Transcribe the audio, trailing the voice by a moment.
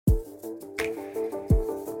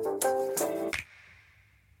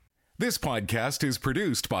This podcast is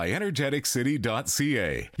produced by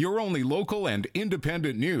energeticcity.ca, your only local and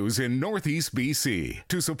independent news in Northeast BC.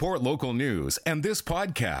 To support local news and this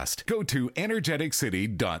podcast, go to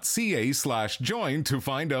energeticcity.ca/join to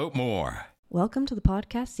find out more. Welcome to the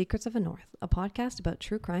podcast Secrets of the North, a podcast about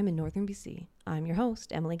true crime in Northern BC. I'm your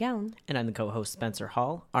host, Emily Gallen. And I'm the co-host, Spencer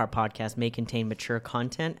Hall. Our podcast may contain mature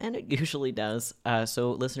content, and it usually does,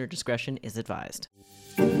 so listener discretion is advised.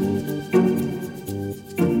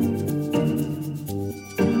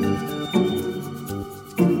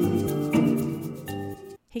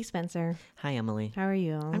 Hey, Spencer. Hi, Emily. How are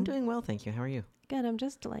you? I'm doing well, thank you. How are you? Good. I'm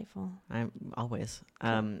just delightful. I'm always.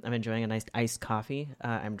 I'm enjoying a nice iced coffee.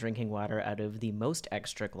 I'm drinking water out of the most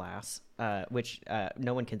extra glass, which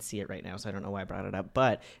no one can see it right now, so I don't know why I brought it up.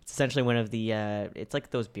 But it's essentially one of the, it's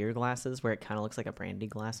like those beer glasses where it kind of looks like a brandy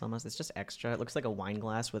glass almost. It's just extra. It looks like a wine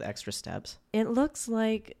glass with extra steps. It looks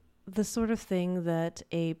like the sort of thing that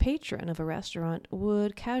a patron of a restaurant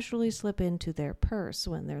would casually slip into their purse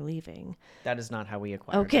when they're leaving. That is not how we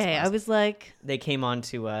acquired Okay, this glass. I was like... They came on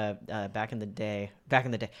to back in the day,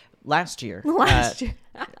 last year. Last year.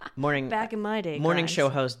 Morning. Back in my day, Morning guys. show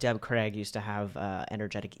host Deb Craig used to have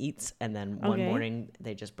Energetic Eats, and then one Okay. morning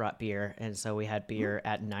they just brought beer, and so we had beer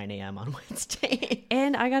at 9 a.m. on Wednesday.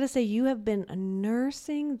 And I gotta say, you have been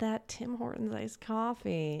nursing that Tim Hortons iced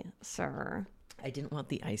coffee, sir. I didn't want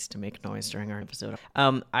the ice to make noise during our episode.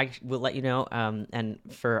 I will let you know, and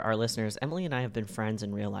for our listeners, Emily and I have been friends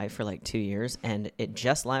in real life for like 2 years, and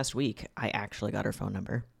just last week, I actually got her phone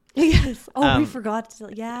number. Yes. Oh, we forgot to.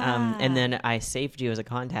 Yeah. And then I saved you as a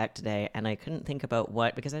contact today, and I couldn't think about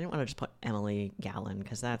what, because I didn't want to just put Emily Gallen,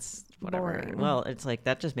 because that's whatever. Boring. Well, it's like,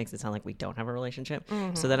 that just makes it sound like we don't have a relationship.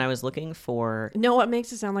 Mm-hmm. So then I was looking for... No, what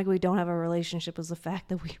makes it sound like we don't have a relationship is the fact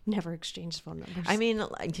that we've never exchanged phone numbers. I mean,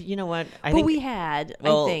 you know what? I think I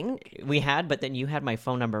think. We had, but then you had my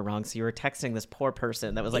phone number wrong, so you were texting this poor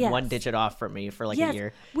person that was like one digit off from me for like a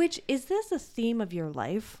year. Which, is this a theme of your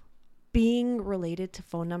life? Being related to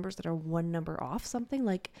phone numbers that are one number off something?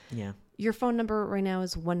 Like, yeah, your phone number right now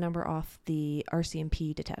is one number off the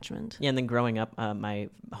RCMP detachment. Yeah, and then growing up, my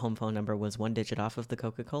home phone number was one digit off of the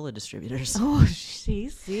Coca-Cola distributors. Oh,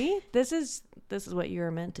 see? This is what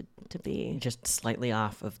you're meant to be. Just slightly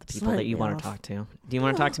off of the people that you want to talk to. Do you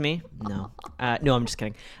want to talk to me? No. No, I'm just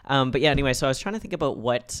kidding. But yeah, anyway, so I was trying to think about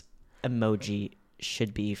what emoji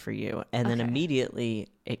should be for you. And then immediately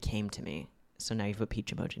it came to me. So now you have a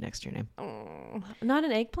peach emoji next to your name. Oh, not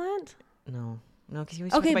an eggplant? No, because you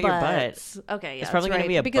always talk about your butt. Okay, yeah, it's probably going to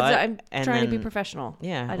be a because butt. I'm trying to be professional.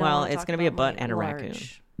 Yeah, well, it's going to be a butt and a raccoon.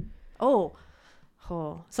 Oh,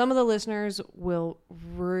 some of the listeners will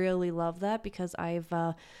really love that, because I've,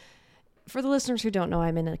 for the listeners who don't know,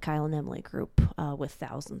 I'm in a Kyle and Emily group with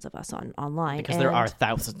thousands of us online. Because there are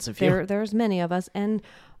thousands of you. There's many of us, and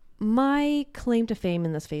my claim to fame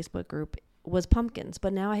in this Facebook group was pumpkins,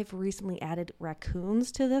 but now I have recently added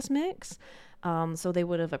raccoons to this mix, so they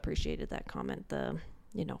would have appreciated that comment, the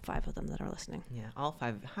 5 of them that are listening. Yeah, all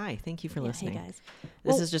 5. Hi, thank you for listening. Hey guys,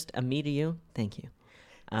 this is just a me to you. Thank you.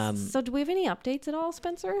 So do we have any updates at all,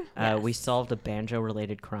 Spencer? Yes. We solved a banjo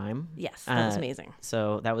related crime. Yes, that was amazing.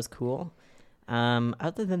 So that was cool.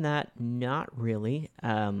 Other than that, not really.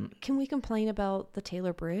 Can we complain about the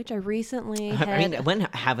Taylor Bridge? I recently when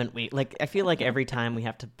haven't we? Like, I feel like every time we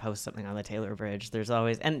have to post something on the Taylor Bridge, there's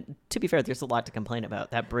always, and to be fair, there's a lot to complain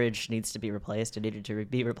about. That bridge needs to be replaced. It needed to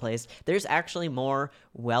be replaced. There's actually more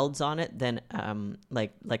welds on it than,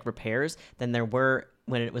 like repairs than there were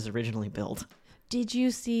when it was originally built. Did you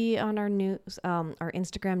see on our news, our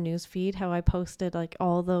Instagram news feed, how I posted like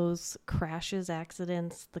all those crashes,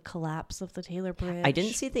 accidents, the collapse of the Taylor Bridge? I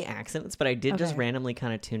didn't see the accidents, but I did just randomly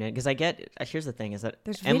kind of tune in, because I get. Here's the thing: is that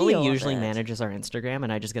There's Emily usually manages our Instagram,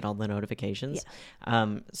 and I just get all the notifications.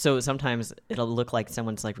 Yeah. So sometimes it'll look like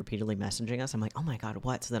someone's like repeatedly messaging us. I'm like, oh my god,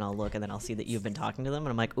 what? So then I'll look, and then I'll see that you've been talking to them, and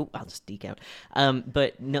I'm like, oh, I'll just deke out.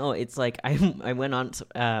 But no, it's like I went on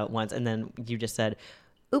once, and then you just said,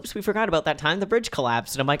 oops, we forgot about that time the bridge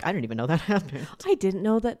collapsed. And I'm like, I didn't even know that happened. I didn't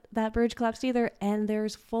know that bridge collapsed either. And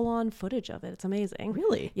there's full-on footage of it. It's amazing.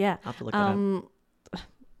 Really? Yeah. I'll have to look it up.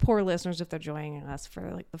 Poor listeners if they're joining us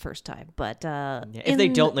for like the first time. But if they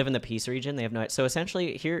don't live in the Peace region, they have no. So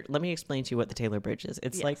essentially, here, let me explain to you what the Taylor Bridge is.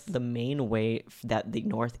 It's like the main way that the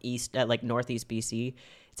northeast BC.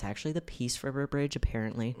 It's actually the Peace River Bridge,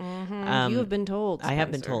 apparently. Mm-hmm. You have been told, Spencer. I have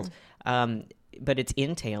been told. But it's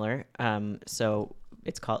in Taylor. So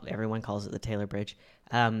it's called. Everyone calls it the Taylor Bridge.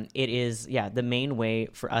 It is, the main way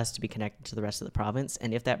for us to be connected to the rest of the province.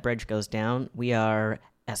 And if that bridge goes down, we are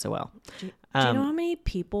SOL. Do you know how many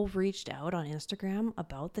people reached out on Instagram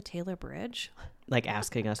about the Taylor Bridge? Like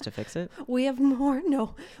asking us to fix it? We have more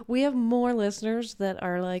listeners that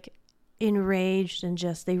are like enraged and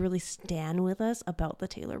just they really stand with us about the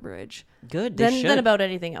Taylor Bridge. Good. Than about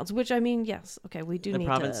anything else. Which I mean, yes, okay, we do need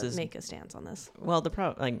to make a stance on this. Well,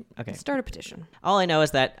 okay. Start a petition. All I know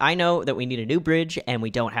is that I know that we need a new bridge and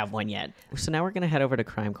we don't have one yet. So now we're going to head over to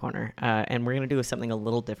Crime Corner, and we're going to do something a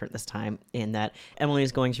little different this time. In that Emily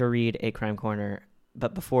is going to read a Crime Corner,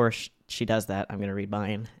 but before she does that, I'm going to read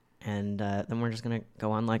mine, and then we're just going to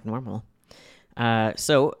go on like normal.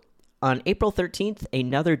 So. On April 13th,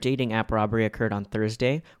 another dating app robbery occurred on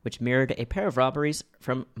Thursday, which mirrored a pair of robberies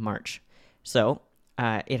from March. So,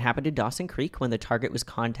 it happened in Dawson Creek when the target was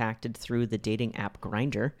contacted through the dating app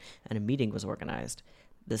Grindr, and a meeting was organized.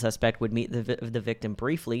 The suspect would meet the victim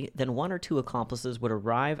briefly, then one or two accomplices would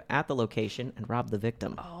arrive at the location and rob the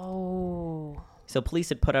victim. Oh. So police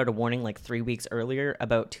had put out a warning like 3 weeks earlier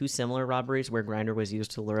about two similar robberies where Grindr was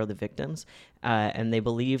used to lure the victims. And they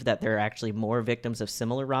believe that there are actually more victims of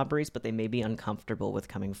similar robberies, but they may be uncomfortable with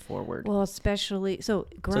coming forward. Well, especially, so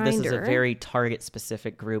Grindr. So this is a very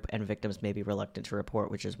target-specific group, and victims may be reluctant to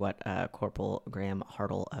report, which is what Corporal Graham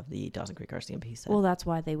Hartle of the Dawson Creek RCMP said. Well, that's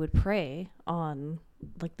why they would prey on,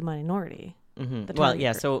 like, the minority. Mm-hmm. Well,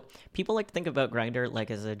 yeah, so people like to think about Grindr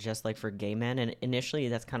like as just like for gay men, and initially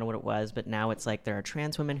that's kind of what it was, but now it's like there are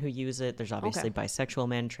trans women who use it. There's obviously bisexual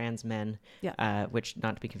men, trans men, which,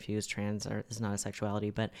 not to be confused, trans is not a sexuality,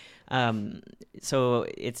 but so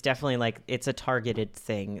it's definitely like it's a targeted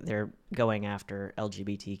thing. They're going after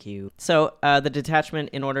LGBTQ. So the detachment,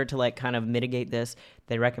 in order to like kind of mitigate this,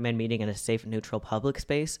 they recommend meeting in a safe, neutral public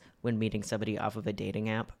space when meeting somebody off of a dating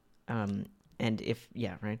app. And if,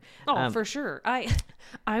 right. Oh, for sure. I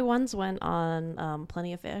once went on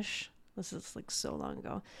Plenty of Fish. This is like so long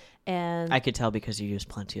ago. And I could tell because you used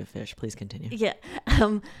Plenty of Fish. Please continue. Yeah.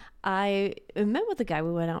 I met with a guy.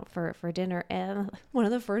 We went out for dinner, and one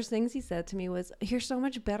of the first things he said to me was, "You're so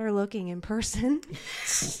much better looking in person."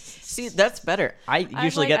 See, that's better. I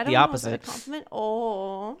usually get the opposite. Compliment?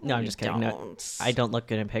 Oh, no, I'm just kidding. No, I don't look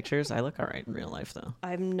good in pictures. I look all right in real life, though.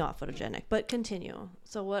 I'm not photogenic, but continue.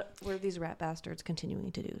 So, what were these rat bastards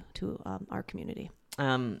continuing to do to our community?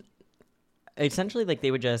 Essentially, like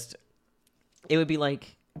they would just, it would be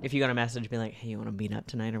like if you got a message, be like, "Hey, you want to meet up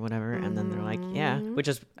tonight or whatever?" And then they're like, "Yeah," which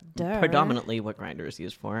is predominantly what Grindr is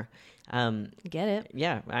used for. Get it?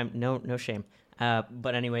 Yeah, I'm no shame.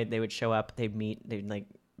 But anyway, they would show up, they'd meet, they'd like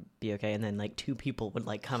be okay, and then like two people would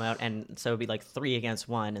like come out, and so it'd be like 3 against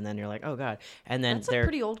 1, and then you're like, oh god, and then that's a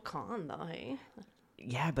pretty old con, though. Hey?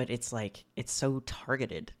 Yeah, but it's like it's so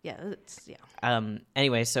targeted. Yeah,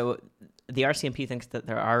 Anyway, so the RCMP thinks that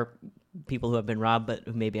there are people who have been robbed but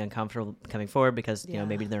who may be uncomfortable coming forward because you know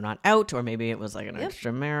maybe they're not out, or maybe it was like an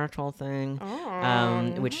extramarital thing,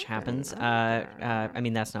 which happens. I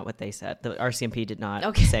mean, that's not what they said. The RCMP did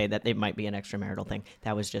not say that it might be an extramarital thing.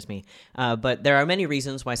 That was just me. But there are many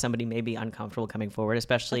reasons why somebody may be uncomfortable coming forward,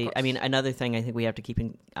 especially, I mean, another thing I think we have to keep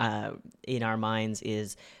in our minds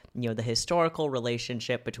is, you know, the historical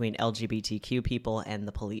relationship between LGBTQ people and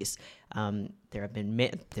the police.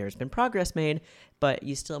 There's been progress made, but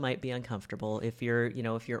you still might be uncomfortable if you're, you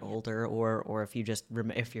know, if you're older or if you just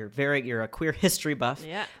if you're a queer history buff.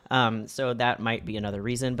 Yeah. So that might be another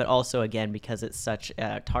reason, but also again because it's such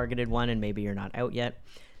a targeted one and maybe you're not out yet.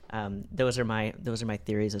 Those are my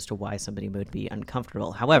theories as to why somebody would be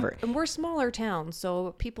uncomfortable. However, and we're smaller towns,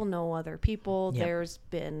 so people know other people. Yep. There's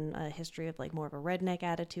been a history of like more of a redneck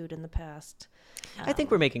attitude in the past. I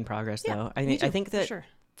think we're making progress, though. I think that sure.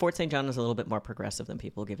 Fort St. John is a little bit more progressive than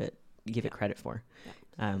people give it credit for.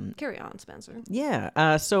 Yeah. Carry on, Spencer.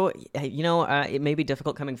 Yeah. So you know, it may be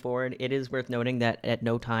difficult coming forward. It is worth noting that at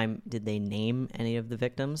no time did they name any of the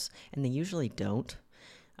victims, and they usually don't.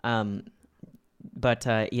 But,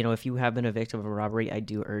 you know, if you have been a victim of a robbery, I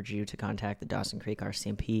do urge you to contact the Dawson Creek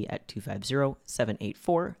RCMP at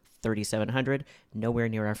 250-784-3700. Nowhere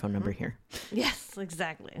near our phone number here. Yes,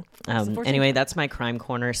 exactly. Anyway, that's my crime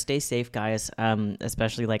corner. Stay safe, guys.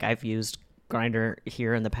 Especially, like, I've used Grindr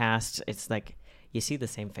here in the past. It's like you see the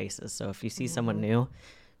same faces. So if you see someone new.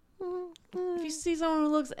 If you see someone who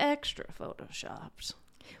looks extra photoshopped.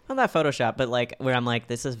 Well, not Photoshop, but like where I'm like,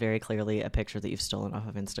 this is very clearly a picture that you've stolen off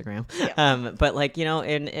of Instagram. Yeah. But like, you know,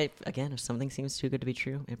 and again, if something seems too good to be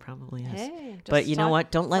true, it probably is. Hey, but you know what?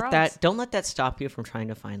 Don't let that stop you from trying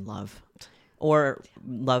to find love or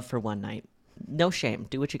love for one night. No shame.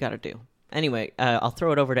 Do what you got to do. Anyway, I'll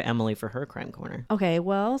throw it over to Emily for her crime corner. Okay.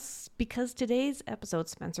 Well, because today's episode,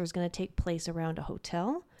 Spencer, is going to take place around a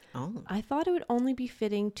hotel. Oh. I thought it would only be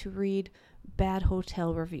fitting to read bad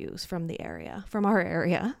hotel reviews from our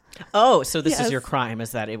area. Oh, so this is Yes. your crime,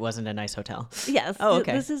 is that it wasn't a nice hotel. Yes. Oh,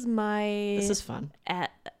 okay. This is my... This is fun.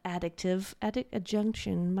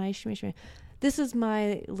 Adjunction. This is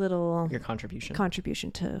my little... Your contribution.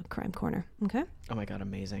 Contribution to Crime Corner. Okay? Oh my God,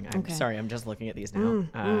 amazing. I'm Okay. sorry, I'm just looking at these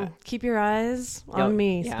now. Keep your eyes on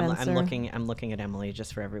me, Spencer. I'm looking at Emily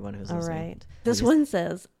just for everyone who's All listening. right. This one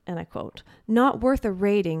says, and I quote, "Not worth a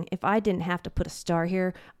rating. If I didn't have to put a star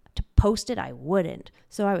here to post it, I wouldn't.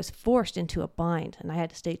 So I was forced into a bind, and I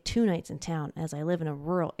had to stay 2 nights in town as I live in a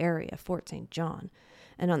rural area, Fort St. John.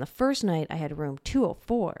 And on the first night, I had room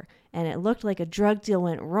 204, and it looked like a drug deal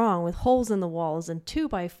went wrong with holes in the walls and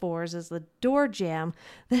 2x4s as the door jamb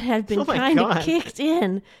that had been Oh my kind of God. kicked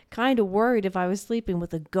in. Kind of worried if I was sleeping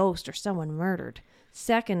with a ghost or someone murdered.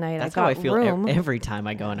 Second night, That's I how got I feel room. every time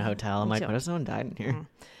I go in a hotel. I'm me like, too. what if someone died in here?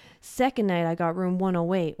 Second night, I got room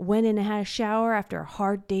 108, went in and had a shower after a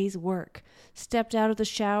hard day's work. Stepped out of the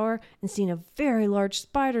shower and seen a very large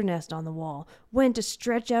spider nest on the wall. Went to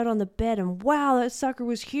stretch out on the bed, and wow, that sucker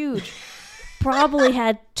was huge. Probably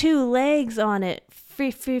had 2 legs on it.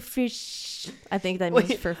 Fish. I think that means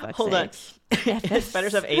Wait, for fuck's hold on. sake.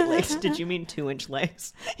 Spiders have 8 legs. Did you mean 2-inch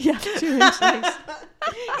legs? Yeah, 2-inch legs.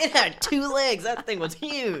 It had 2 legs. That thing was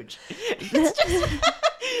huge.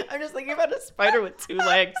 I'm just thinking about a spider with 2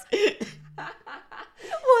 legs.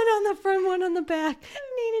 One on the front, one on the back.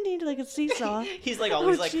 Like a seesaw. He's like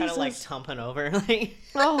always Oh, like kind of like Jesus. tumping over. Like,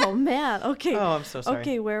 Oh, man. Okay. oh, I'm so sorry.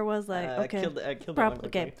 Okay, where was I? Okay. Killed that one quickly.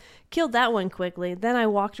 Okay. Killed that one quickly. Then I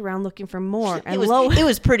walked around looking for more. And It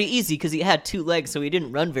was pretty easy because he had 2 legs, so he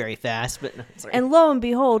didn't run very fast. But no, sorry. and lo and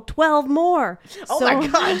behold, 12 more. Oh my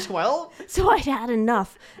God, 12? So I'd had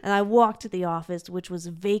enough, and I walked to the office, which was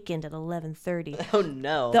vacant at 11:30. Oh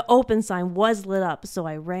no. The open sign was lit up, so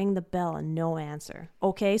I rang the bell and no answer.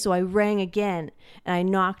 Okay, so I rang again, and I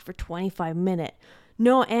knocked for 25 minutes.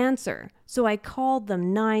 No answer. So I called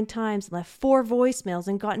them 9 times, left 4 voicemails,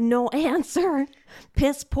 and got no answer.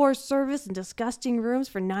 Piss poor service and disgusting rooms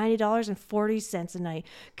for $90.40 a night.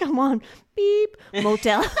 Come on, beep,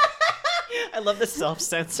 motel. I love the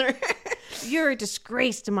self-censor. You're a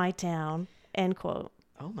disgrace to my town. End quote.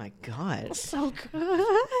 Oh my God. So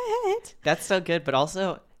good. That's so good, but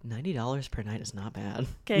also $90 per night is not bad.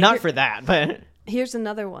 'Kay, Not here- for that, but Here's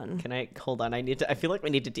another one. can I hold on? I feel like we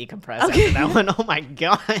need to decompress after that one. Oh my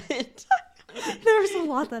God. There's a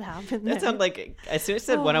lot that happened there. That sounded like, as soon as I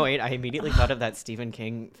said 108, I immediately thought of that Stephen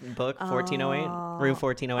King book, 1408, Room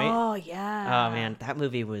 1408. Oh, yeah. Oh man, that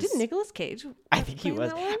movie was. Did Nicolas Cage? I think he play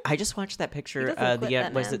was. that one? I just watched that picture. He doesn't quit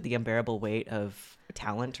that Was man. it The Unbearable Weight of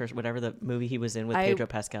Talent or whatever the movie he was in with Pedro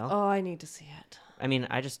Pascal? Oh, I need to see it. I mean,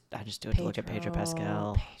 I just do it to look at Pedro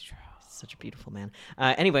Pascal. Pedro. Such a beautiful man.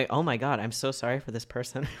 Anyway, oh my God, I'm so sorry for this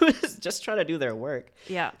person who is just trying to do their work.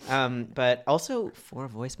 Yeah. But also 4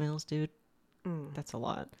 voicemails, dude. That's a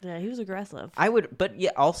lot. Yeah, he was aggressive. I would, but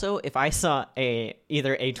yeah. Also, if I saw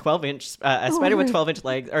either a 12-inch a spider with 12-inch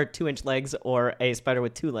legs or 2-inch legs, or a spider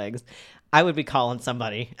with 2 legs, I would be calling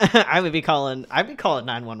somebody. I'd be calling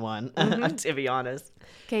 911. To be honest.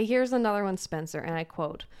 Okay, here's another one, Spencer, and I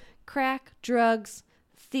quote: "Crack, drugs,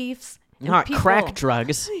 thieves, and Not people, crack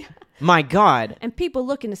drugs. My God. and people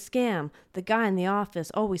looking to scam. The guy in the office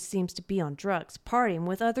always seems to be on drugs, partying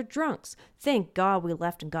with other drunks. Thank God we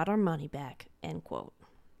left and got our money back." End quote.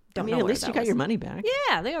 I mean, at least you got your money back.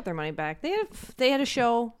 Yeah, they got their money back. They had a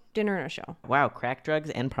show, dinner and a show. Wow, crack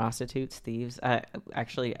drugs and prostitutes, thieves.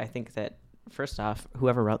 Actually, I think that first off,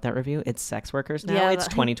 whoever wrote that review, it's sex workers now. Yeah, It's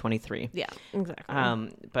 2023. Yeah, exactly.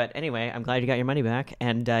 But anyway, I'm glad you got your money back,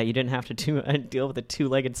 and you didn't have to deal with a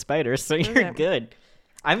 2-legged spider, so you're Okay. good.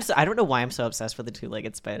 I don't know why I'm so obsessed with the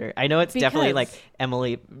 2-legged spider. I know it's definitely Because- like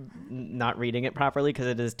Emily not reading it properly because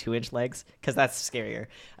it is 2-inch legs, because that's scarier.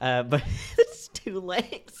 But it's 2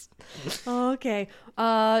 legs. Okay.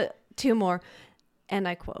 2 more. And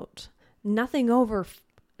I quote: "Nothing over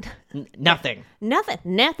Nothing.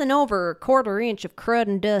 Nothing over a 1/4 inch of crud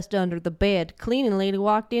and dust under the bed. Cleaning lady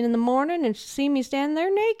walked in the morning and see me standing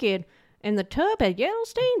there naked. And the tub had yellow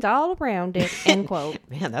stains all around it." End quote.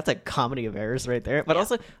 Man, that's a comedy of errors right there. But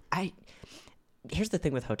also, here's the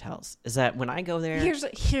thing with hotels is that when I go there, Here's the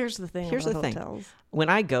thing. Here's about the thing. hotels. when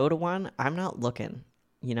I go to one, I'm not looking.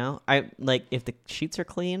 You know, I like if the sheets are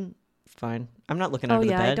clean, fine. I'm not looking Oh under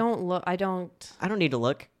the yeah, bed. I don't look. I don't. I don't need to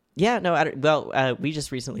look. Yeah, no. Well, we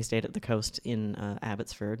just recently stayed at the coast in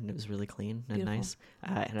Abbotsford, and it was really clean and Beautiful. nice.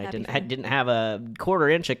 And I Happy didn't have a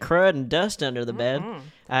 1/4 inch of crud and dust under the bed.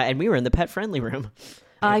 And we were in the pet friendly room.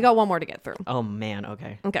 I got one more to get through. Oh man,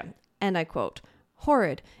 okay. Okay. And I quote: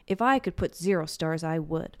 Horrid. If I could put 0 stars, I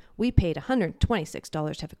would. We paid $126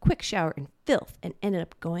 to have a quick shower in filth and ended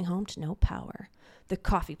up going home to no power. The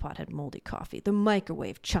coffee pot had moldy coffee. The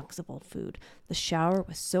microwave chunks of old food. The shower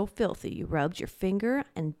was so filthy you rubbed your finger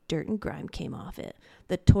and dirt and grime came off it.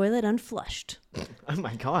 The toilet unflushed. Oh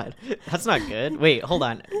my God, that's not good. Wait, hold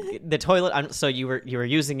on. The toilet. So you were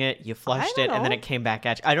using it, you flushed it, and then it came back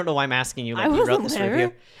at you. I don't know why I'm asking you. Like you wrote this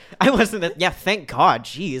review. I wasn't. Yeah, thank God.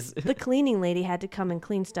 Jeez. The cleaning lady had to come and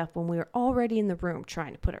clean stuff when we were already in the room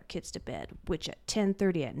trying to put our kids to bed, which at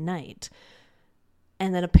 10:30 at night.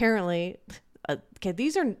 And then apparently. Okay,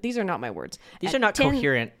 these are not my words. These are not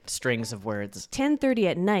coherent strings of words. 10:30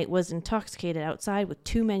 at night was intoxicated outside with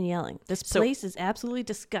 2 men yelling. This place is absolutely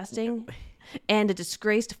disgusting and a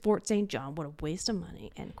disgrace to Fort St. John. What a waste of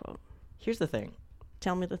money, end quote. Here's the thing.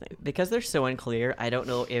 Tell me the thing. Because they're so unclear, I don't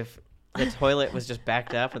know if the toilet was just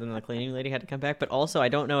backed up and then the cleaning lady had to come back. But also, I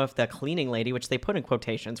don't know if the cleaning lady, which they put in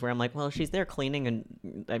quotations, where I'm like, well, she's there cleaning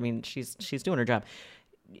and, I mean, she's doing her job.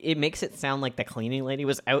 It makes it sound like the cleaning lady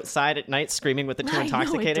was outside at night screaming with the 2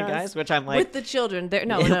 intoxicated guys, which I'm like... With the children. They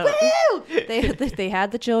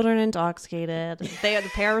had the children intoxicated.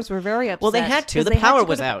 The parents were very upset. Well, they had to. The power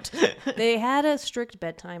was out. They had a strict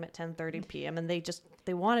bedtime at 10:30 p.m. and they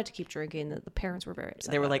wanted to keep drinking. The parents were very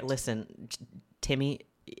upset. They were like, listen, Timmy...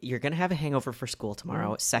 You're going to have a hangover for school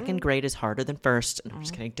tomorrow. Second grade is harder than first. I'm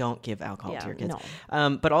just kidding. Don't give alcohol to your kids.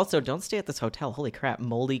 No. But also, don't stay at this hotel. Holy crap.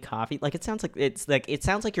 Moldy coffee. Like, it sounds like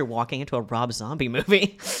you're walking into a Rob Zombie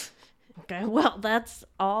movie. Okay, well, that's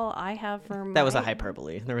all I have for That was a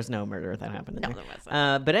hyperbole. There was no murder that happened in there. There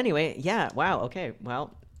wasn't. But anyway, yeah. Wow. Okay.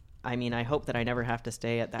 Well, I mean, I hope that I never have to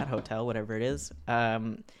stay at that hotel, whatever it is.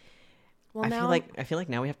 Well, I feel like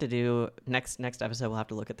now we have to do next episode. We'll have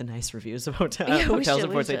to look at the nice reviews of hotels in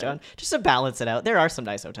Fort St. John, just to balance it out. There are some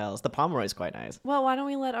nice hotels. The Pomeroy is quite nice. Well, why don't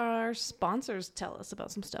we let our sponsors tell us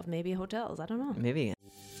about some stuff? Maybe hotels. I don't know. Maybe.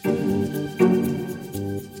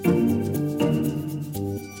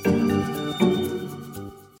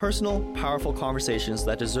 Personal, powerful conversations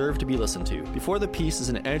that deserve to be listened to. Before the Peace is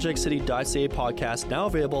an energeticcity.ca podcast now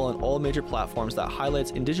available on all major platforms that highlights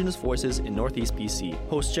Indigenous voices in Northeast BC.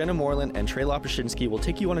 Hosts Jenna Moreland and Trey Lapashinsky will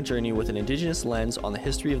take you on a journey with an Indigenous lens on the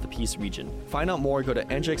history of the Peace region. Find out more, go to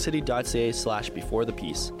energeticity.ca/before the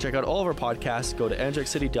peace. Check out all of our podcasts, go to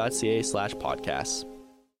energeticity.ca/podcasts.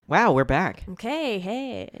 Wow, we're back. Okay,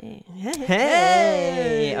 hey.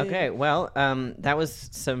 Okay, well, that was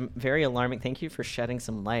some very alarming. Thank you for shedding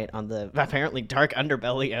some light on the apparently dark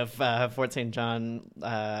underbelly of Fort St. John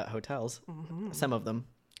hotels. Mm-hmm. Some of them.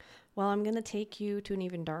 Well, I'm going to take you to an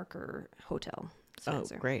even darker hotel,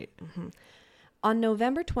 Spencer. Oh, great. Mm-hmm. On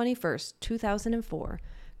November 21st, 2004,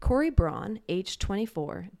 Corey Braun, aged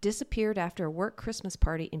 24, disappeared after a work Christmas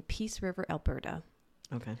party in Peace River, Alberta.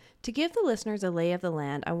 Okay. To give the listeners a lay of the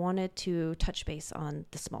land, I wanted to touch base on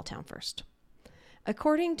the small town first.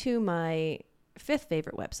 According to my 5th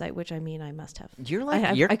favorite website, which I mean I must have. You're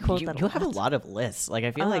like you have a lot of lists. Like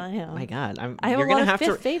I feel like my God, you're gonna have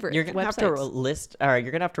to favorite. You're gonna have to list, or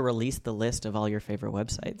you're gonna have to release the list of all your favorite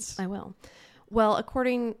websites. I will. Well,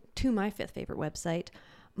 according to my 5th favorite website,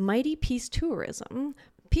 Mighty Peace Tourism.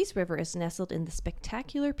 Peace River is nestled in the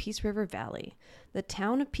spectacular Peace River Valley. The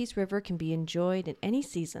town of Peace River can be enjoyed in any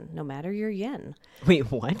season, no matter your yen. Wait,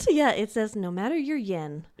 what? Yeah, it says no matter your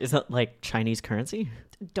yen. Is that like Chinese currency?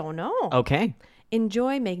 Don't know. Okay.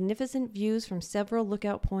 Enjoy magnificent views from several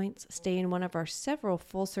lookout points, stay in one of our several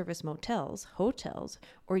full-service motels, hotels,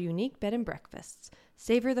 or unique bed and breakfasts.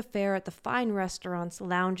 Savor the fare at the fine restaurants,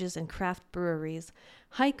 lounges, and craft breweries.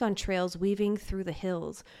 Hike on trails weaving through the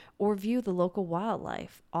hills, or view the local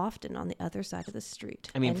wildlife, often on the other side of the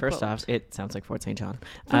street. I mean, first off, it sounds like Fort St. John.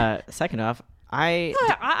 Second off,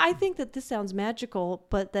 I think that this sounds magical,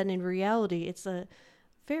 but then in reality, it's a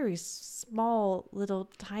very small, little,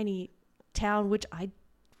 tiny town, which I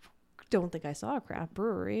don't think I saw a craft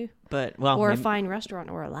brewery, or a fine restaurant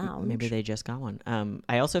or a lounge. Maybe they just got one.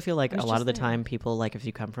 I also feel like a lot of the time people, like, if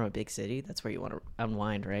you come from a big city, that's where you want to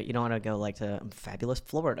unwind, right? You don't want to go like to fabulous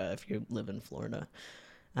Florida if you live in Florida.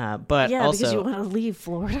 But yeah, also, because you want to leave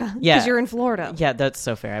Florida. Yeah, because you're in Florida. Yeah, that's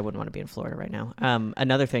so fair. I wouldn't want to be in Florida right now.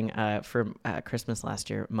 Another thing, for Christmas last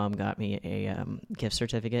year, Mom got me a gift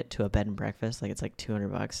certificate to a bed and breakfast. Like, it's like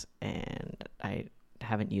 $200, and I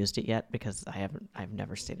haven't used it yet because I've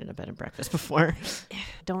never stayed in a bed and breakfast before.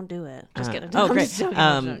 Don't do it. Just kidding. Oh, great.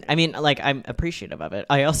 I mean, like, I'm appreciative of it.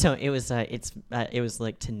 I also, it was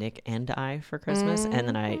like to Nick and I for Christmas, and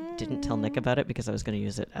then I didn't tell Nick about it because I was going to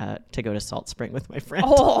use it to go to Salt Spring with my friend.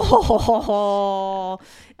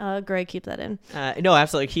 Greg, keep that in. No,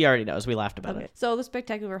 absolutely. He already knows. We laughed about it. So the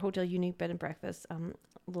spectacular hotel unique bed and breakfast.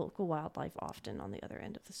 local wildlife often on the other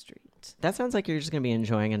end of the street. That sounds like you're just going to be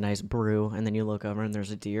enjoying a nice brew, and then you look over and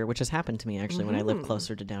there's a deer, which has happened to me actually when I lived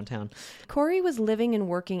closer to downtown. Corey was living and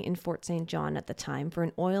working in Fort St. John at the time for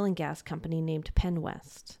an oil and gas company named Penn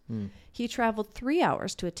West. He traveled 3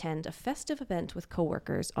 hours to attend a festive event with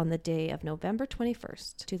coworkers on the day of November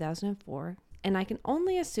 21st, 2004, and I can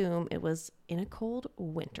only assume it was in a cold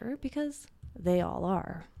winter because they all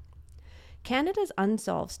are. Canada's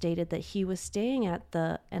Unsolved stated that he was staying at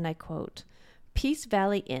the, and I quote, Peace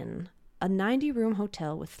Valley Inn, a 90-room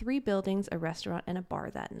hotel with 3 buildings, a restaurant, and a bar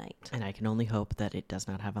that night. And I can only hope that it does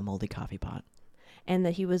not have a moldy coffee pot. And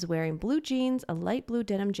that he was wearing blue jeans, a light blue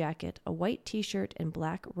denim jacket, a white t-shirt, and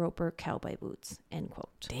black Roper cowboy boots, end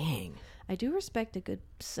quote. Dang. I do respect a good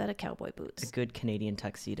set of cowboy boots. A good Canadian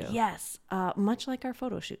tuxedo. Yes, much like our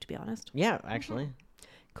photo shoot, to be honest. Yeah, actually.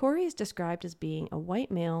 Corey is described as being a white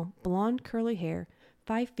male, blonde curly hair,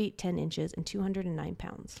 5 feet 10 inches, and 209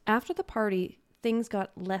 pounds. After the party, things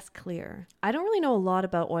got less clear. I don't really know a lot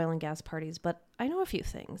about oil and gas parties, but I know a few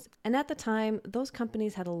things. And at the time, those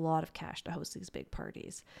companies had a lot of cash to host these big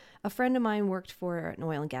parties. A friend of mine worked for an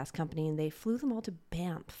oil and gas company, and they flew them all to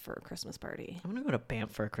Banff for a Christmas party. I'm going to go to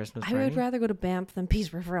Banff for a Christmas party. I would rather go to Banff than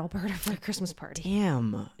Peace River, Alberta for a Christmas party.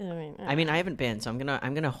 Damn. I mean, I haven't been, so I'm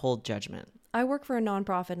gonna hold judgment. I work for a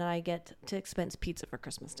nonprofit, and I get to expense pizza for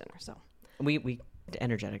Christmas dinner, so. We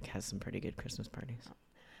Energetic has some pretty good Christmas parties.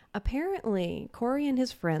 Apparently, Corey and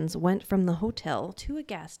his friends went from the hotel to a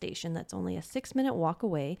gas station that's only a 6-minute walk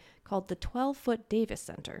away called the 12-Foot Davis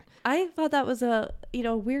Center. I thought that was a,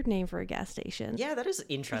 weird name for a gas station. Yeah, that is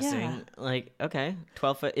interesting. Yeah. Like, okay,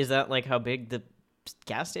 12 foot. Is that like how big the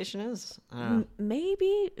gas station is?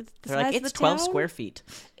 Maybe. They're like, it's 12 square feet.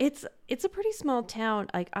 It's a pretty small town.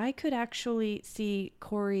 Like, I could actually see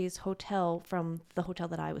Corey's hotel from the hotel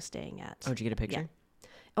that I was staying at. Oh, did you get a picture? Yeah.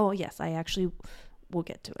 Oh, yes, I actually will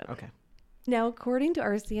get to it. Okay. Now, according to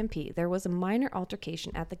RCMP, there was a minor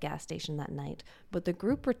altercation at the gas station that night, but the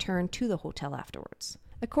group returned to the hotel afterwards.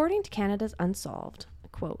 According to Canada's Unsolved,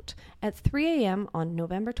 quote, at 3 a.m. on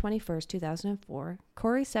November 21st, 2004,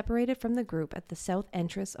 Corey separated from the group at the south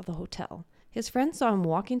entrance of the hotel. His friends saw him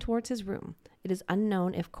walking towards his room. It is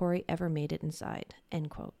unknown if Corey ever made it inside, end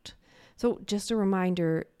quote. So just a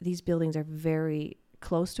reminder, these buildings are very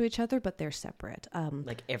close to each other, but they're separate.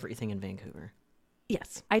 Like everything in Vancouver.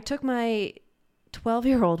 Yes. I took my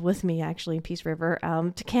 12-year-old with me, actually, in Peace River,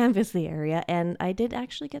 to canvass the area, and I did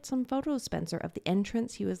actually get some photos, Spencer, of the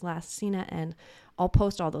entrance he was last seen at, and I'll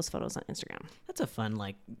post all those photos on Instagram. That's a fun,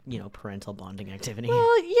 parental bonding activity.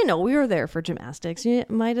 Well, we were there for gymnastics. You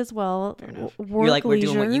might as well work You're like, we're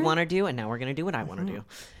doing what you leisure. want to do, and now we're going to do what I want to do.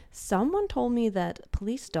 Someone told me that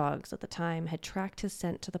police dogs at the time had tracked his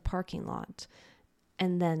scent to the parking lot,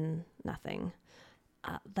 and then nothing.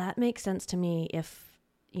 That makes sense to me if,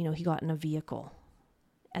 he got in a vehicle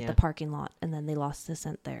at the parking lot and then they lost the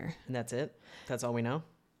scent there. And that's it? That's all we know?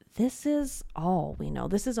 This is all we know.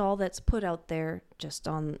 This is all that's put out there just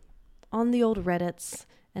on the old Reddits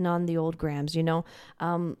and on the old Grams, The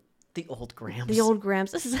old Grams. The old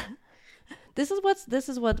Grams. This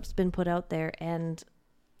is what's been put out there, and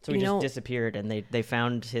so he just disappeared and they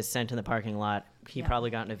found his scent in the parking lot. He probably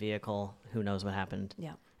got in a vehicle. Who knows what happened?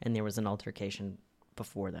 Yeah. And there was an altercation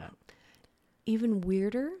before that. Even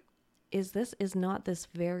weirder is this is not this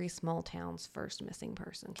very small town's first missing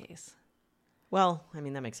person case. Well, I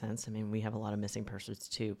mean, that makes sense. I mean, we have a lot of missing persons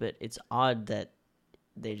too, but it's odd that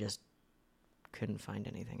they just couldn't find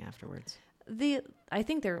anything afterwards. I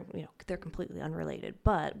think they're completely unrelated,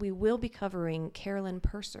 but we will be covering Carolyn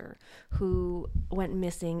Purser, who went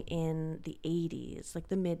missing in the 80s, like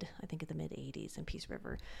the mid 80s in Peace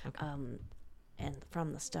River. Okay. And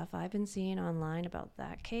from the stuff I've been seeing online about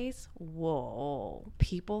that case, whoa,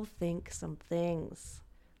 people think some things.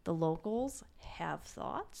 The locals have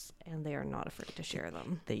thoughts, and they are not afraid to share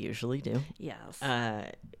them. They usually do. Yes.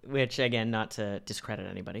 Which, again, not to discredit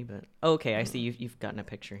anybody, but okay, I see you've gotten a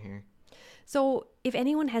picture here. So if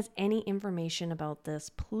anyone has any information about this,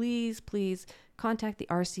 please contact the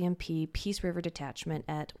RCMP Peace River Detachment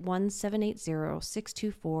at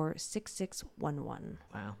 1-780-624-6611.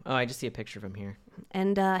 Wow. Oh, I just see a picture of him here.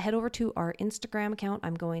 And head over to our Instagram account.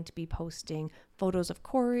 I'm going to be posting photos of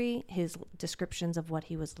Corey, his descriptions of what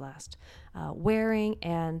he was last wearing,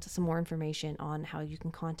 and some more information on how you can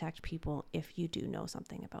contact people if you do know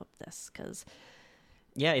something about this, because...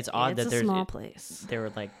 Yeah, it's odd that there's a small place. They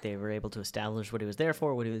were able to establish what he was there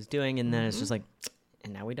for, what he was doing, and then it's just like,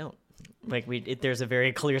 and now we don't. Like there's a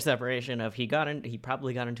very clear separation of he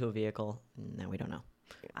probably got into a vehicle, and now we don't know.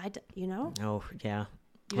 You know? Oh yeah.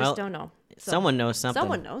 You just don't know. So someone knows something.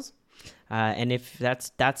 Someone knows. And if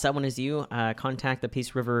that someone is you, contact the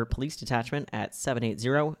Peace River Police Detachment at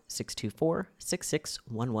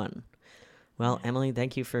 780-624-6611. Well, Emily,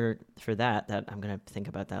 thank you for that. That I'm going to think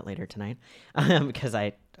about that later tonight because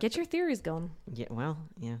Get your theories going. Yeah, well,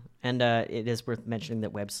 yeah. And it is worth mentioning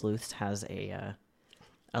that Web Sleuths has a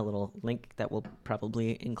little link that we'll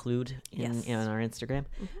probably include in our Instagram.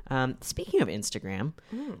 Mm-hmm. Speaking of Instagram,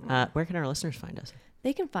 where can our listeners find us?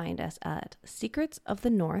 They can find us at Secrets of the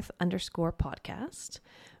North _podcast.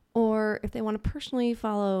 Or if they want to personally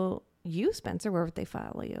follow you, Spencer, where would they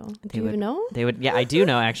follow you? Do you even know? They would. Yeah, I do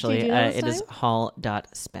know, actually. Do you know it is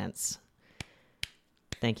hall.spence.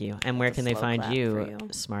 Thank you. And where can they find you,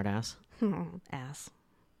 smartass? Ass.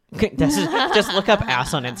 Just look up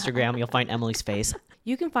ass on Instagram. You'll find Emily's face.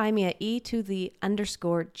 You can find me at _GEE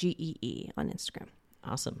on Instagram.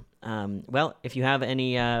 Awesome. Well, if you have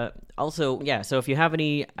any, so if you have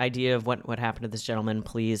any idea of what happened to this gentleman,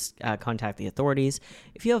 please contact the authorities.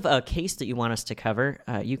 If you have a case that you want us to cover,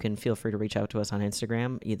 you can feel free to reach out to us on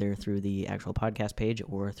Instagram, either through the actual podcast page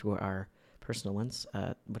or through our personal ones,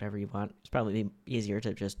 whatever you want. It's probably easier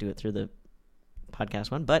to just do it through the podcast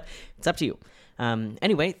one, but it's up to you.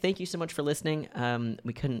 Anyway, thank you so much for listening.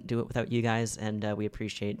 We couldn't do it without you guys, and we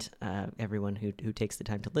appreciate everyone who takes the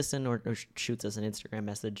time to listen or shoots us an Instagram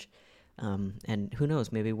message. And who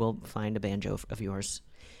knows, maybe we'll find a banjo of yours.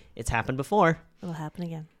 It's happened before. It'll happen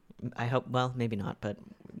again. I hope. Well, maybe not, but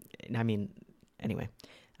I mean, anyway.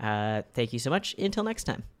 Thank you so much. Until next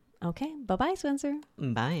time. Okay. Bye-bye, Spencer.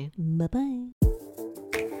 Bye. Bye-bye.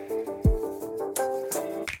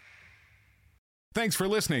 Thanks for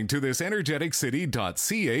listening to this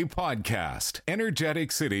energeticcity.ca podcast.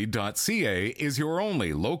 Energeticcity.ca is your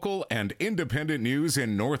only local and independent news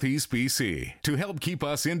in Northeast BC. To help keep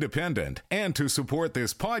us independent and to support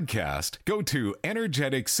this podcast, go to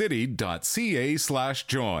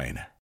energeticcity.ca/join.